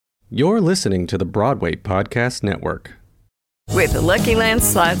You're listening to the Broadway Podcast Network. With the Lucky Land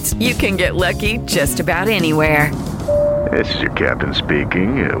Slots, you can get lucky just about anywhere. This is your captain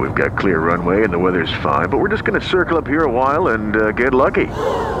speaking. We've got clear runway and the weather's fine, but we're just going to circle up here a while and get lucky.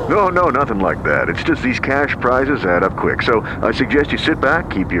 No, nothing like that. It's just these cash prizes add up quick. So I suggest you sit back,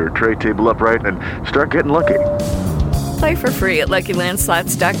 keep your tray table upright, and start getting lucky. Play for free at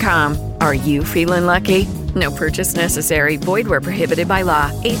LuckyLandSlots.com. Are you feeling lucky? No purchase necessary. Void where prohibited by law.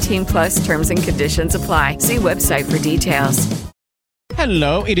 18 plus terms and conditions apply. See website for details.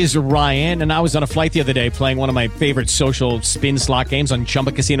 Hello, it is Ryan, and I was on a flight the other day playing one of my favorite social spin slot games on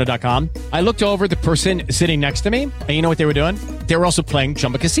ChumbaCasino.com. I looked over at the person sitting next to me, and you know what they were doing? They were also playing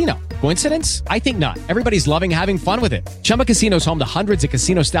Chumba Casino. Coincidence? I think not. Everybody's loving having fun with it. Chumba Casino is home to hundreds of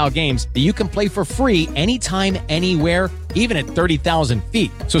casino-style games that you can play for free anytime, anywhere, even at 30,000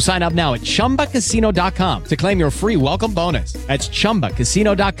 feet. So sign up now at ChumbaCasino.com to claim your free welcome bonus. That's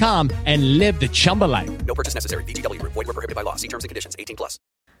ChumbaCasino.com and live the Chumba life. No purchase necessary. VGW. Void where prohibited by law. See terms and conditions. 18 plus.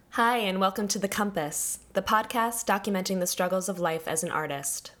 Hi, and welcome to The Compass, the podcast documenting the struggles of life as an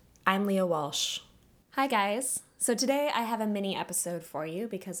artist. I'm Leah Walsh. Hi, guys. So today I have a mini episode for you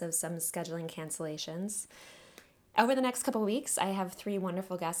because of some scheduling cancellations. Over the next couple weeks, I have 3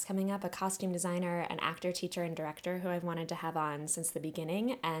 wonderful guests coming up, a costume designer, an actor, teacher, and director who I've wanted to have on since the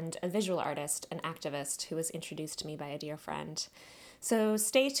beginning, and a visual artist, an activist who was introduced to me by a dear friend. So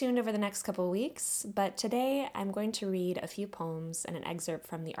stay tuned over the next couple weeks, but today I'm going to read a few poems and an excerpt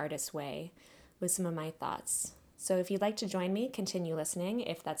from The Artist's Way with some of my thoughts. So if you'd like to join me, continue listening.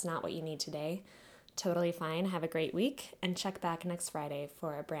 If that's not what you need today, totally fine. Have a great week, and check back next Friday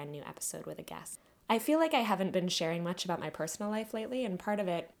for a brand new episode with a guest. I feel like I haven't been sharing much about my personal life lately, and part of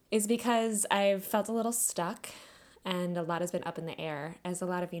it is because I've felt a little stuck and a lot has been up in the air. As a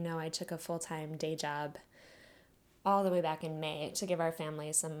lot of you know, I took a full-time day job all the way back in May to give our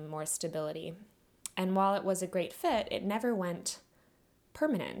family some more stability. And while it was a great fit, it never went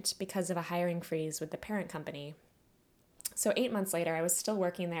permanent because of a hiring freeze with the parent company. So 8 months later, I was still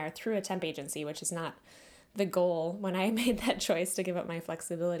working there through a temp agency, which is not the goal. When I made that choice to give up my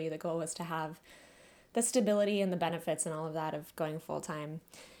flexibility, the goal was to have the stability and the benefits and all of that of going full-time.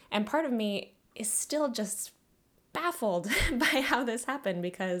 And part of me is still just baffled by how this happened,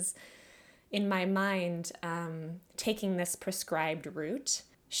 because in my mind, taking this prescribed route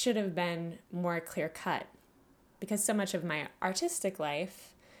should have been more clear-cut, because so much of my artistic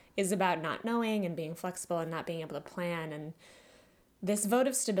life is about not knowing and being flexible and not being able to plan. And this vote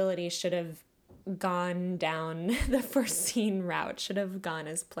of stability should have gone down the foreseen route, should have gone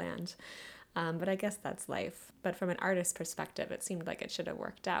as planned. But I guess that's life. But from an artist's perspective, it seemed like it should have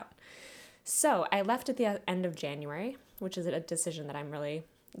worked out. So I left at the end of January, which is a decision that I'm really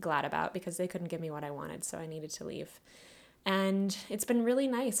glad about because they couldn't give me what I wanted, so I needed to leave. And it's been really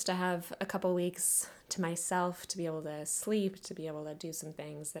nice to have a couple weeks to myself, to be able to sleep, to be able to do some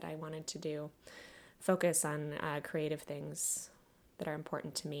things that I wanted to do, focus on creative things that are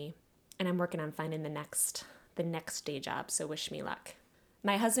important to me. And I'm working on finding the next day job, so wish me luck.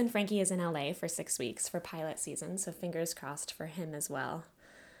 My husband Frankie is in LA for 6 weeks for pilot season, so fingers crossed for him as well.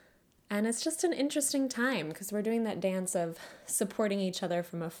 And it's just an interesting time because we're doing that dance of supporting each other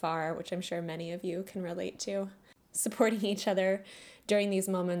from afar, which I'm sure many of you can relate to. Supporting each other during these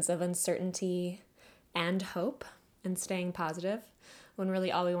moments of uncertainty and hope and staying positive, when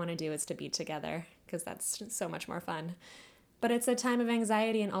really all we want to do is to be together, because that's so much more fun. But it's a time of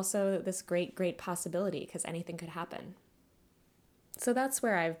anxiety and also this great, great possibility because anything could happen. So that's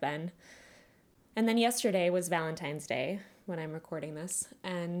where I've been. And then yesterday was Valentine's Day when I'm recording this,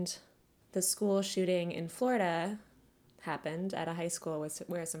 and the school shooting in Florida happened at a high school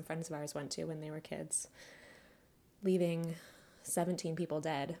where some friends of ours went to when they were kids, leaving 17 people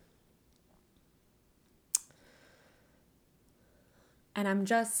dead. And I'm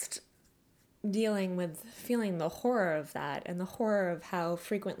just dealing with feeling the horror of that and the horror of how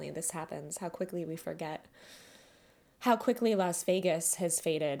frequently this happens, how quickly we forget, how quickly Las Vegas has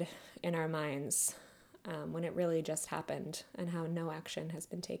faded in our minds when it really just happened, and how no action has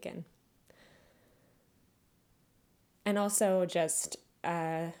been taken. And also just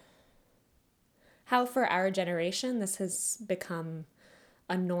how for our generation this has become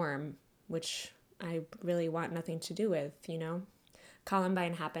a norm, which I really want nothing to do with, you know.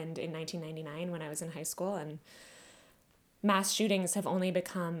 Columbine happened in 1999 when I was in high school, and mass shootings have only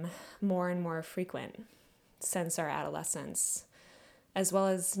become more and more frequent since our adolescence, as well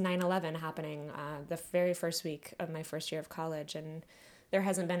as 9/11 happening the very first week of my first year of college. And there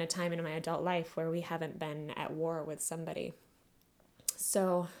hasn't been a time in my adult life where we haven't been at war with somebody.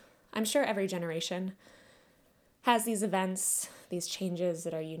 So I'm sure every generation has these events, these changes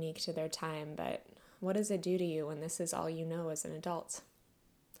that are unique to their time, but what does it do to you when this is all you know as an adult?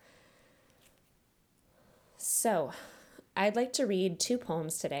 So, I'd like to read 2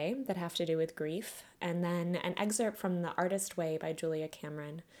 poems today that have to do with grief, and then an excerpt from The Artist Way by Julia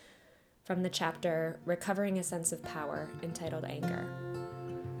Cameron, from the chapter Recovering a Sense of Power, entitled Anger.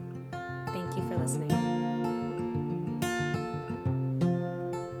 Thank you for listening.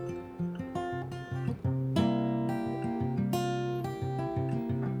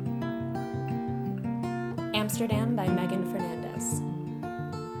 Amsterdam by Megan Fernandez.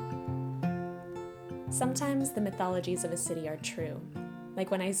 Sometimes the mythologies of a city are true, like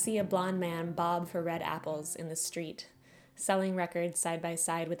when I see a blonde man bob for red apples in the street, selling records side by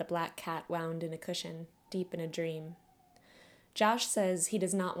side with a black cat wound in a cushion, deep in a dream. Josh says he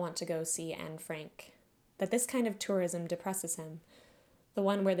does not want to go see Anne Frank, that this kind of tourism depresses him, the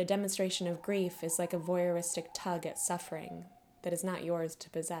one where the demonstration of grief is like a voyeuristic tug at suffering that is not yours to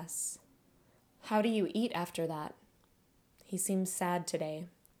possess. How do you eat after that? He seems sad today.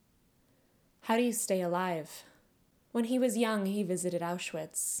 How do you stay alive? When he was young, he visited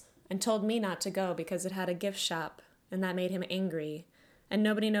Auschwitz and told me not to go because it had a gift shop, and that made him angry, and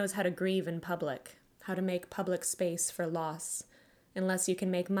nobody knows how to grieve in public, how to make public space for loss, unless you can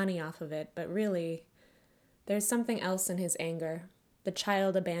make money off of it, but really, there's something else in his anger, the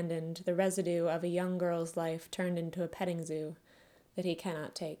child abandoned, the residue of a young girl's life turned into a petting zoo that he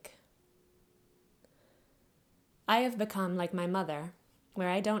cannot take. I have become like my mother, where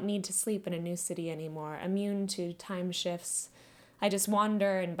I don't need to sleep in a new city anymore, immune to time shifts. I just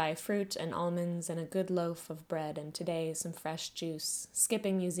wander and buy fruit and almonds and a good loaf of bread and today some fresh juice,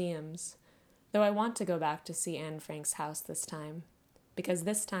 skipping museums, though I want to go back to see Anne Frank's house this time, because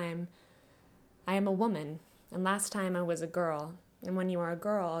this time I am a woman, and last time I was a girl, and when you are a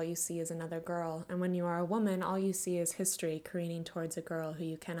girl, all you see is another girl, and when you are a woman, all you see is history careening towards a girl who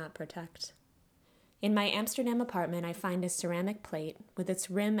you cannot protect. In my Amsterdam apartment, I find a ceramic plate with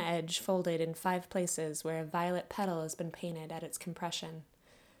its rim edge folded in 5 places where a violet petal has been painted at its compression.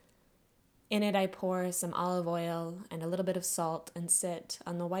 In it, I pour some olive oil and a little bit of salt and sit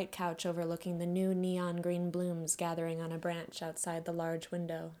on the white couch overlooking the new neon green blooms gathering on a branch outside the large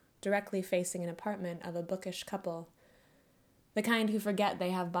window, directly facing an apartment of a bookish couple, the kind who forget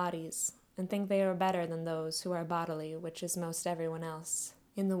they have bodies and think they are better than those who are bodily, which is most everyone else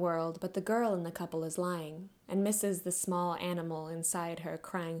in the world, but the girl in the couple is lying and misses the small animal inside her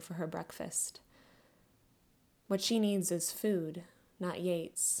crying for her breakfast. What she needs is food, not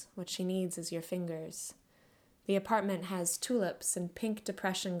Yates. What she needs is your fingers. The apartment has tulips and pink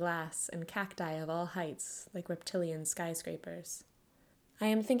depression glass and cacti of all heights, like reptilian skyscrapers. I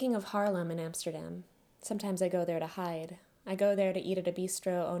am thinking of Harlem in Amsterdam. Sometimes I go there to hide. I go there to eat at a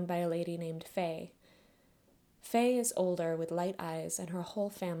bistro owned by a lady named Faye. Faye is older with light eyes, and her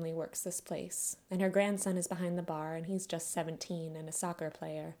whole family works this place, and her grandson is behind the bar, and he's just 17 and a soccer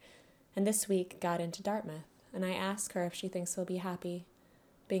player, and this week got into Dartmouth, and I ask her if she thinks he'll be happy,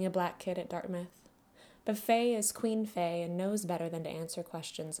 being a black kid at Dartmouth. But Faye is Queen Faye and knows better than to answer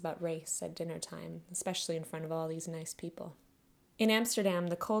questions about race at dinner time, especially in front of all these nice people. In Amsterdam,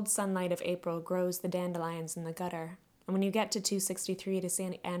 the cold sunlight of April grows the dandelions in the gutter, and when you get to 263 to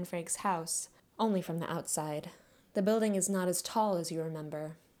see Anne Frank's house, only from the outside, the building is not as tall as you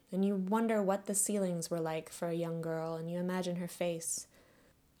remember, and you wonder what the ceilings were like for a young girl, and you imagine her face.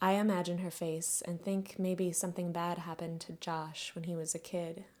 I imagine her face and think maybe something bad happened to Josh when he was a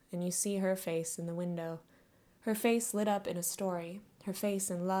kid, and you see her face in the window, her face lit up in a story, her face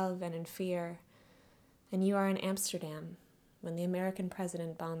in love and in fear, and you are in Amsterdam when the American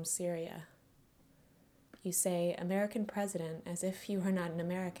president bombs Syria. You say, American president, as if you are not an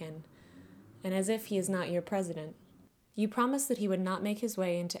American, and as if he is not your president. You promised that he would not make his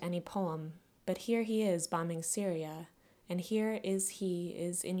way into any poem, but here he is bombing Syria, and here he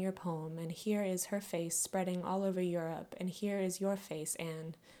is in your poem, and here is her face spreading all over Europe, and here is your face,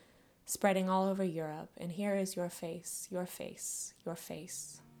 Anne, spreading all over Europe, and here is your face, your face, your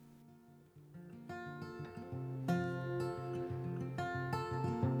face.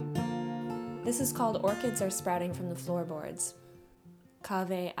 This is called Orchids Are Sprouting from the Floorboards.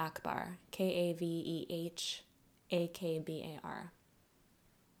 Kaveh Akbar, K-A-V-E-H-A-K-B-A-R.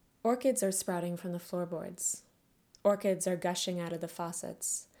 Orchids are sprouting from the floorboards. Orchids are gushing out of the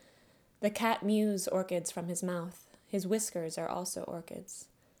faucets. The cat mews orchids from his mouth. His whiskers are also orchids.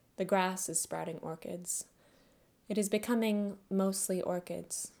 The grass is sprouting orchids. It is becoming mostly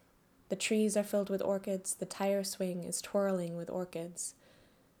orchids. The trees are filled with orchids. The tire swing is twirling with orchids.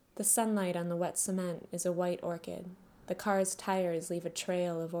 The sunlight on the wet cement is a white orchid. The car's tires leave a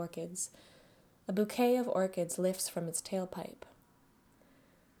trail of orchids. A bouquet of orchids lifts from its tailpipe.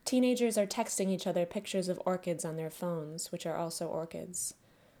 Teenagers are texting each other pictures of orchids on their phones, which are also orchids.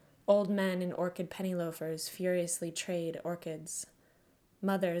 Old men in orchid penny loafers furiously trade orchids.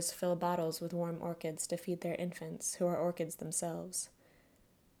 Mothers fill bottles with warm orchids to feed their infants, who are orchids themselves.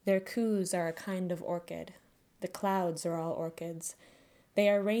 Their coos are a kind of orchid. The clouds are all orchids. They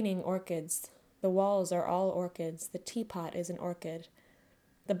are raining orchids. The walls are all orchids. The teapot is an orchid.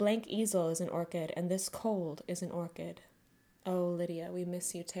 The blank easel is an orchid, and this cold is an orchid. Oh, Lydia, we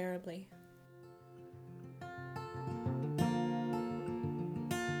miss you terribly.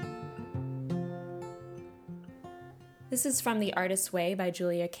 This is from The Artist's Way by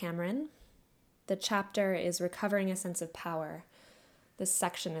Julia Cameron. The chapter is Recovering a Sense of Power. This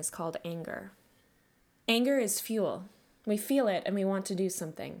section is called Anger. Anger is fuel. We feel it and we want to do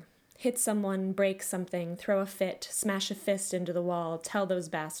something. Hit someone, break something, throw a fit, smash a fist into the wall, tell those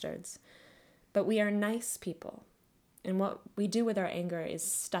bastards. But we are nice people. And what we do with our anger is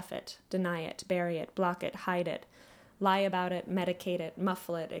stuff it, deny it, bury it, block it, hide it, lie about it, medicate it,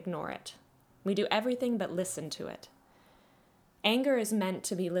 muffle it, ignore it. We do everything but listen to it. Anger is meant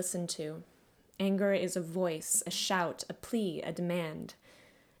to be listened to. Anger is a voice, a shout, a plea, a demand.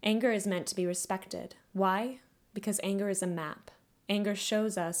 Anger is meant to be respected. Why? Because anger is a map. Anger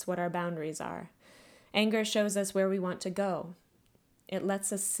shows us what our boundaries are. Anger shows us where we want to go. It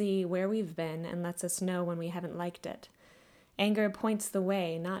lets us see where we've been and lets us know when we haven't liked it. Anger points the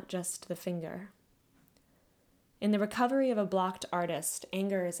way, not just the finger. In the recovery of a blocked artist,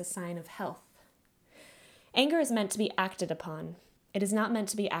 anger is a sign of health. Anger is meant to be acted upon. It is not meant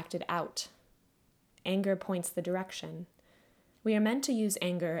to be acted out. Anger points the direction. We are meant to use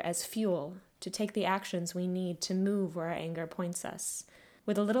anger as fuel to take the actions we need to move where our anger points us.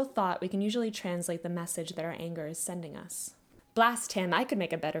 With a little thought, we can usually translate the message that our anger is sending us. Blast him, I could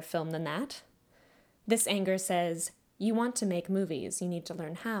make a better film than that. This anger says, you want to make movies, you need to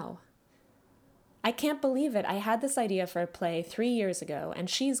learn how. I can't believe it, I had this idea for a play 3 years ago,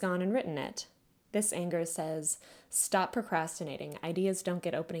 and she's gone and written it. This anger says, stop procrastinating. Ideas don't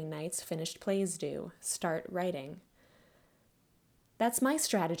get opening nights, finished plays do. Start writing. That's my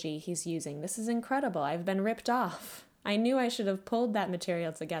strategy he's using. This is incredible. I've been ripped off. I knew I should have pulled that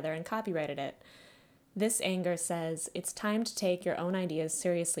material together and copyrighted it. This anger says, it's time to take your own ideas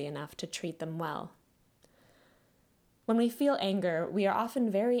seriously enough to treat them well. When we feel anger, we are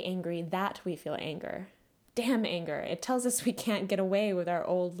often very angry that we feel anger. Damn anger. It tells us we can't get away with our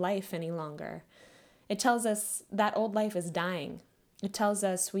old life any longer. It tells us that old life is dying. It tells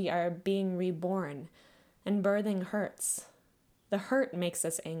us we are being reborn, and birthing hurts. The hurt makes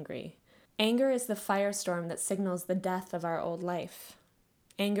us angry. Anger is the firestorm that signals the death of our old life.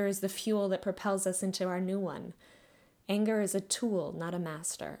 Anger is the fuel that propels us into our new one. Anger is a tool, not a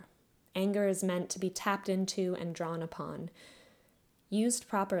master. Anger is meant to be tapped into and drawn upon. Used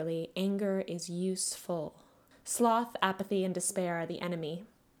properly, anger is useful. Sloth, apathy, and despair are the enemy.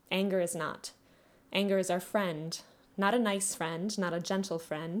 Anger is not. Anger is our friend. Not a nice friend, not a gentle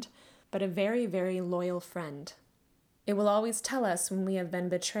friend, but a very, very loyal friend. It will always tell us when we have been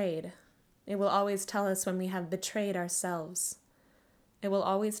betrayed. It will always tell us when we have betrayed ourselves. It will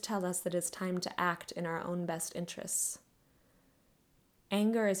always tell us that it's time to act in our own best interests.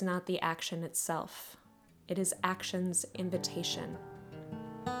 Anger is not the action itself. It is action's invitation.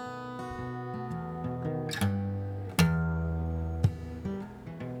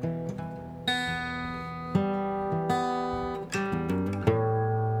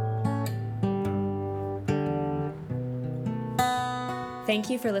 Thank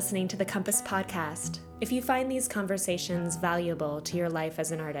you for listening to the Compass Podcast. If you find these conversations valuable to your life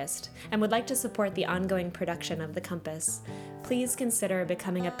as an artist and would like to support the ongoing production of The Compass, please consider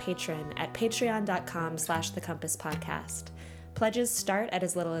becoming a patron at patreon.com/thecompasspodcast. Pledges start at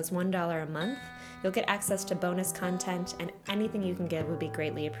as little as $1 a month. You'll get access to bonus content, and anything you can give would be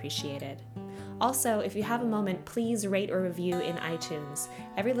greatly appreciated. Also, if you have a moment, please rate or review in iTunes.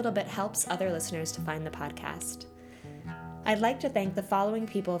 Every little bit helps other listeners to find the podcast. I'd like to thank the following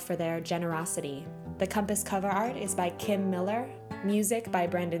people for their generosity. The Compass cover art is by Kim Miller, music by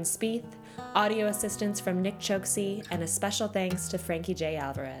Brendan Spieth, audio assistance from Nick Chokesy, and a special thanks to Frankie J.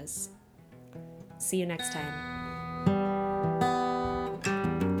 Alvarez. See you next time.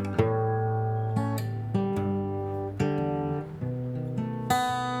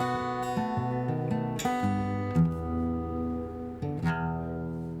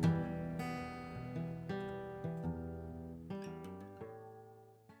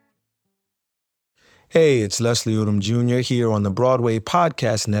 Hey, it's Leslie Odom Jr. here on the Broadway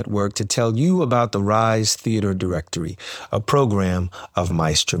Podcast Network to tell you about the Rise Theater Directory, a program of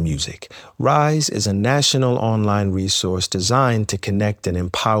Maestro Music. Rise is a national online resource designed to connect and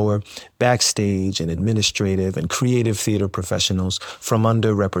empower backstage and administrative and creative theater professionals from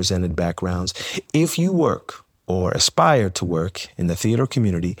underrepresented backgrounds. If you work or aspire to work in the theater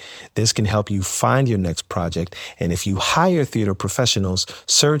community, this can help you find your next project. And if you hire theater professionals,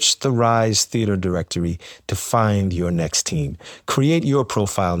 search the Rise Theater Directory to find your next team. Create your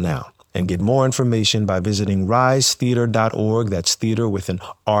profile now and get more information by visiting risetheater.org. That's theater with an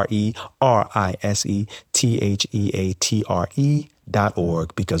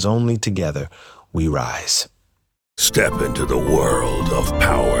risetheatre.org, because only together we rise. Step into the world of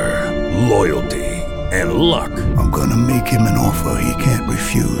power, loyalty, and luck. I'm gonna make him an offer he can't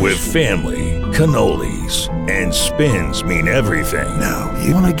refuse. With family, cannolis, and spins mean everything. Now,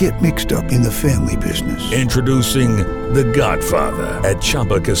 you wanna get mixed up in the family business. Introducing The Godfather at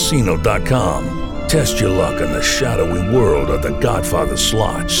ChumbaCasino.com. Test your luck in the shadowy world of The Godfather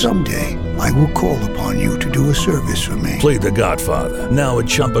slot. Someday, I will call upon you to do a service for me. Play The Godfather now at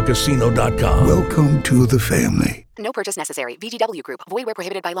ChumbaCasino.com. Welcome to the family. No purchase necessary. VGW Group. Void where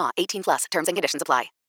prohibited by law. 18+. Terms and conditions apply.